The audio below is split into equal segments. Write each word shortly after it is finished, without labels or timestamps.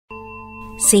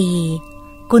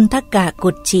4. กุณฑกะกุ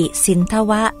จจิสินท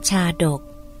วชาดก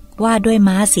ว่าด้วย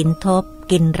ม้าสินทบ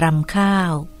กินรำข้า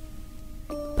ว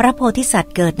พระโพธิสัต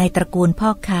ว์เกิดในตระกูลพ่อ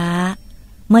ค้า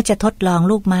เมื่อจะทดลอง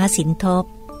ลูกม้าสินทบ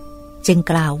จึง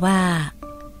กล่าวว่า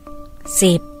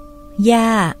 10. หญ้า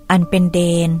อันเป็นเด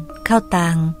นข้าวตั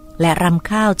งและรำ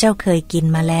ข้าวเจ้าเคยกิน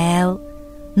มาแล้ว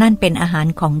นั่นเป็นอาหาร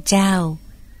ของเจ้า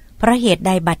เพราะเหตุใ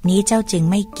ดบัดนี้เจ้าจึง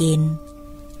ไม่กิน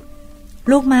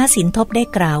ลูกม้าสินทบได้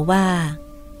กล่าวว่า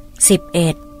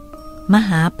 11. มห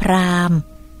าพราหมณ์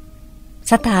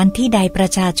สถานที่ใดประ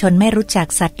ชาชนไม่รู้จัก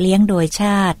สัตว์เลี้ยงโดยช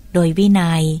าติโดยวิ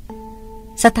นัย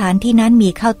สถานที่นั้นมี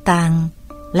ข้าวตัง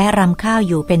และรำข้าว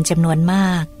อยู่เป็นจำนวนม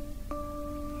าก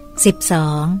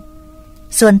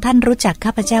 12. ส่วนท่านรู้จักข้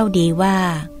าพเจ้าดีว่า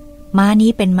ม้า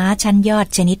นี้เป็นม้าชั้นยอด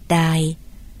ชนิดใด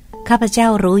ข้าพเจ้า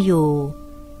รู้อยู่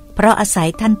เพราะอาศัย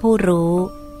ท่านผู้รู้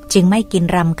จึงไม่กิน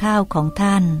รำข้าวของ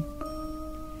ท่าน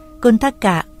กุณฑก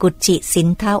ะกุจจิสิน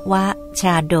ทวช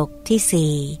าดก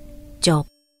ที่ 4 จบ